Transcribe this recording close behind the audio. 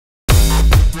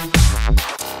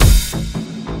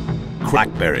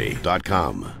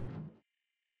CrackBerry.com.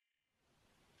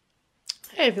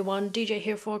 Hey everyone, DJ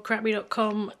here for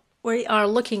CrackBerry.com. We are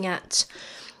looking at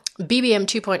BBM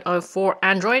 2.0 for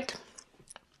Android.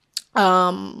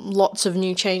 Lots of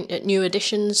new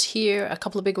additions here, a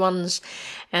couple of big ones,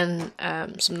 and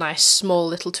some nice small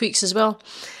little tweaks as well.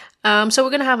 So we're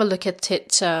going to have a look at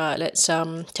it. Let's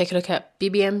take a look at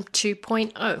BBM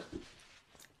 2.0.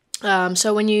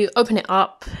 So when you open it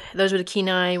up, those with a keen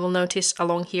eye will notice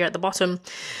along here at the bottom,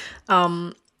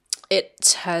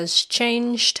 it has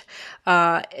changed.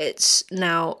 It's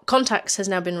now, contacts has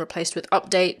now been replaced with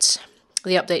updates.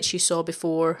 The updates you saw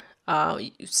before,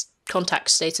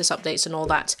 contact status updates and all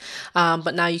that.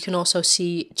 But now you can also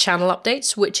see channel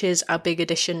updates, which is a big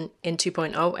addition in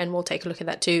 2.0, and we'll take a look at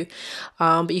that too.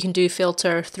 But you can do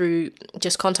filter through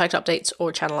just contact updates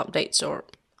or channel updates or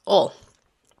all.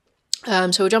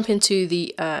 So we'll jump into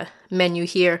the menu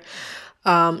here.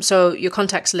 So your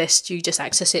contacts list, you just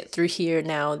access it through here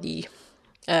now. The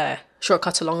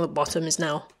shortcut along the bottom is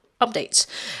now updates.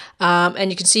 And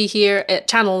you can see here,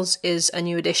 channels is a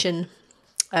new addition.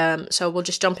 So we'll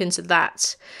just jump into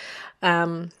that.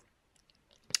 And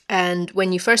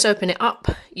when you first open it up,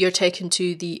 you're taken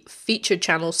to the featured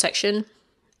channels section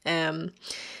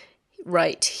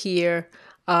right here.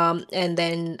 And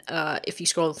then if you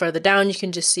scroll further down, you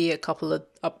can just see a couple of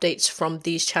updates from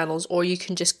these channels, or you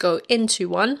can just go into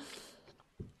one.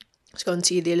 Let's go and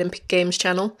see the Olympic Games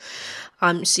channel.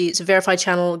 See, it's a verified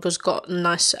channel. It's got a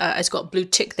nice, it's got a blue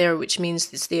tick there, which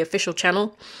means it's the official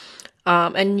channel.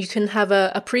 And you can have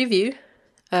a preview.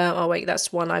 Oh wait,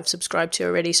 that's one I've subscribed to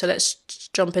already. So let's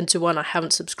jump into one I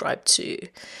haven't subscribed to.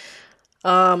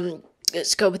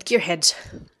 Let's go with Gearheads.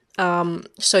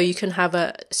 So you can have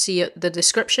see the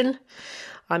description.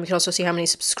 You can also see how many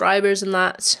subscribers and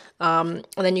that. And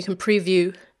then you can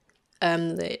preview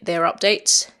their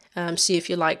updates. See if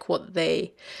you like what their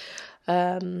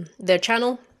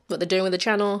channel, what they're doing with the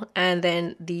channel, and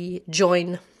then the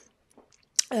join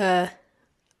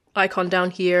icon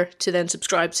down here to then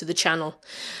subscribe to the channel.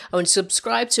 And when you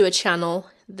subscribe to a channel,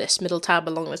 this middle tab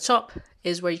along the top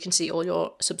is where you can see all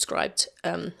your subscribed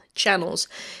channels.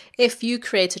 If you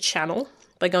create a channel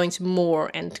by going to more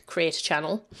and create a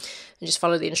channel and just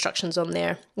follow the instructions on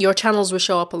there, your channels will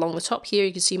show up along the top here.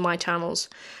 You can see my channels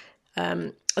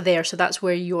there, so that's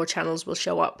where your channels will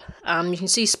show up. You can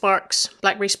see sparks,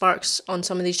 BlackBerry sparks on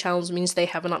some of these channels means they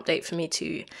have an update for me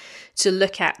to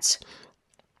look at.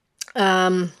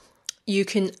 You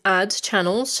can add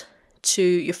channels to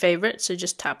your favorite, so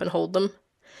just tap and hold them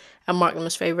and mark them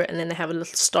as favorite, and then they have a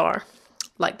little star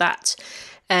like that.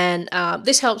 And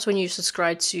this helps when you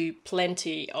subscribe to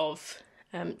plenty of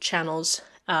channels.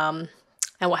 And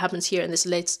what happens here in this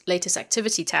latest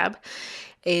activity tab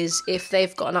is if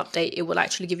they've got an update, it will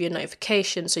actually give you a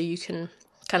notification, so you can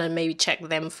kind of maybe check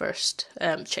them first,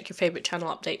 check your favorite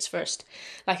channel updates first.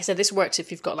 Like I said, this works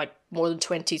if you've got like more than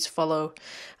 20 to follow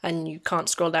and you can't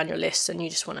scroll down your list and you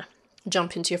just want to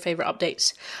jump into your favorite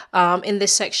updates. In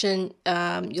this section,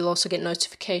 you'll also get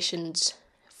notifications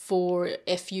for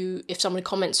if somebody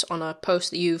comments on a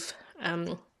post that you've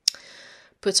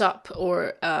put up,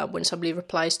 or when somebody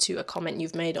replies to a comment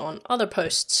you've made on other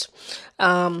posts.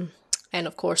 And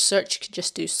of course, search, you could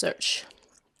just do search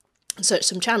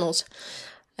some channels.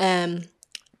 So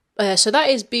that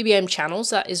is BBM Channels.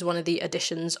 That is one of the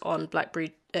additions on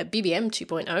BlackBerry BBM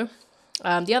 2.0.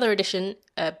 The other addition,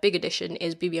 big addition,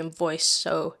 is BBM Voice.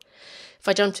 So if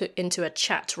I jump into a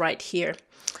chat right here,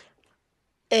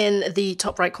 in the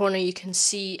top right corner, you can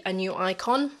see a new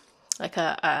icon, like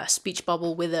a speech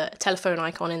bubble with a telephone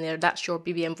icon in there. That's your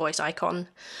BBM Voice icon.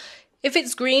 If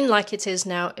it's green like it is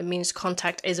now, it means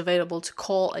contact is available to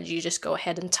call, and you just go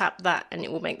ahead and tap that and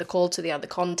it will make the call to the other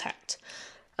contact.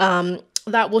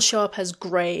 That will show up as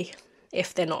grey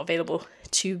if they're not available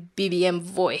to BBM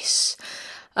Voice.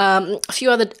 A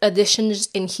few other additions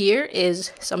in here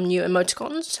is some new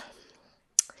emoticons.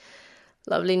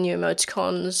 Lovely new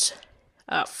emoticons.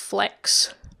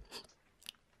 Flex.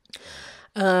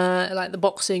 Like the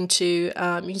boxing too.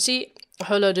 You can see a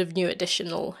whole load of new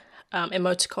additional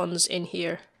emoticons in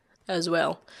here as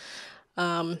well.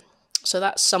 So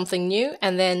that's something new.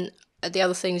 And then the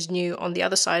other things new on the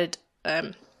other side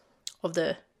of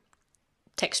the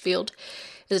text field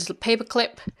is a little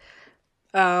paperclip,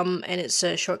 and it's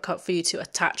a shortcut for you to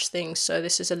attach things. So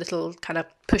this is a little kind of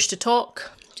push to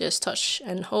talk, just touch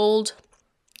and hold.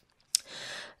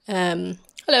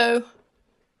 Hello,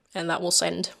 and that will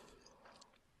send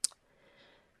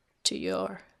to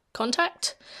your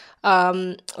contact.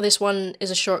 This one is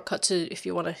a shortcut to if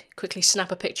you want to quickly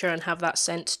snap a picture and have that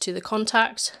sent to the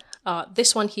contact.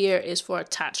 This one here is for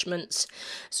attachments,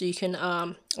 so you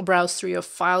can browse through your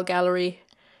file gallery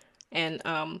and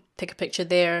pick a picture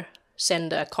there,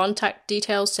 send contact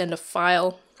details, send a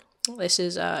file. This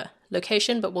is a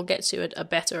location, but we'll get to a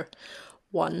better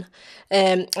one.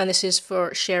 And this is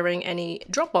for sharing any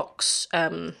Dropbox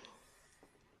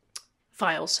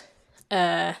files.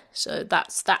 So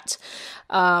that's that.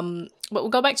 But we'll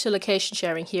go back to location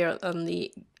sharing here on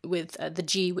with the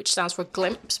G, which stands for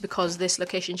Glimpse, because this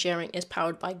location sharing is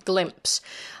powered by Glimpse.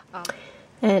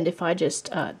 And if I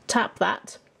just tap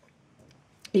that,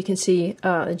 you can see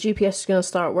the GPS is going to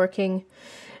start working,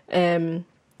 and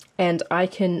I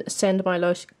can send my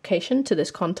location to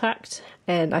this contact,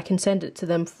 and I can send it to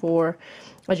them for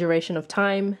a duration of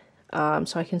time.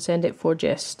 So I can send it for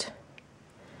just,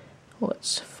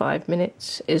 what's 5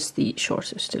 minutes is the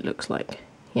shortest it looks like.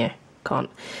 Yeah, can't.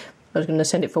 I was going to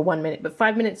send it for 1 minute, but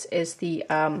 5 minutes is the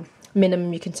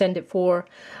minimum you can send it for.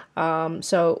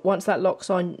 So once that locks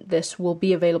on, this will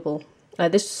be available.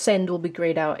 This send will be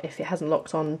grayed out if it hasn't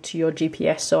locked on to your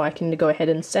GPS, so I can go ahead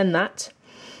and send that.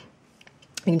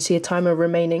 You can see a timer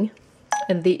remaining,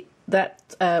 and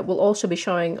that will also be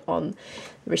showing on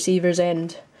the receiver's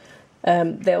end.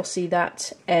 They'll see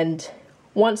that, and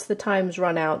once the time's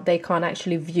run out, they can't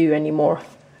actually view anymore.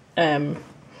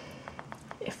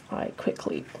 If I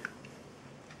quickly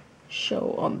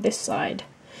show on this side,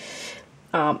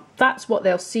 that's what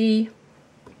they'll see.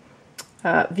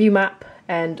 View map,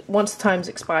 and once the time's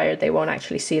expired, they won't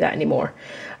actually see that anymore.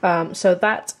 So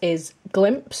that is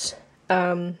Glimpse,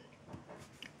 and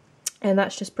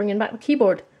that's just bringing back the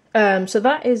keyboard. So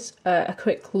that is a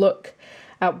quick look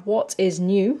at what is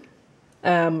new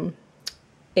in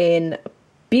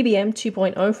BBM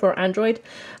 2.0 for Android.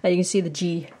 You can see the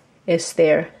G is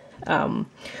there on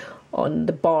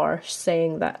the bar,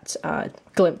 saying that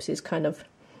Glimpse is kind of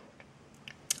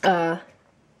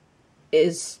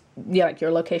like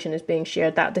your location is being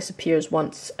shared. That disappears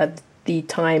once the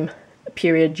time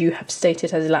period you have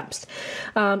stated has elapsed.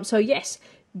 So yes,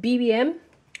 BBM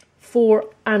for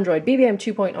Android, BBM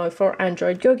 2.0 for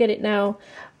Android. Go get it now.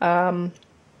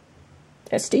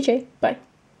 It's DJ. Bye.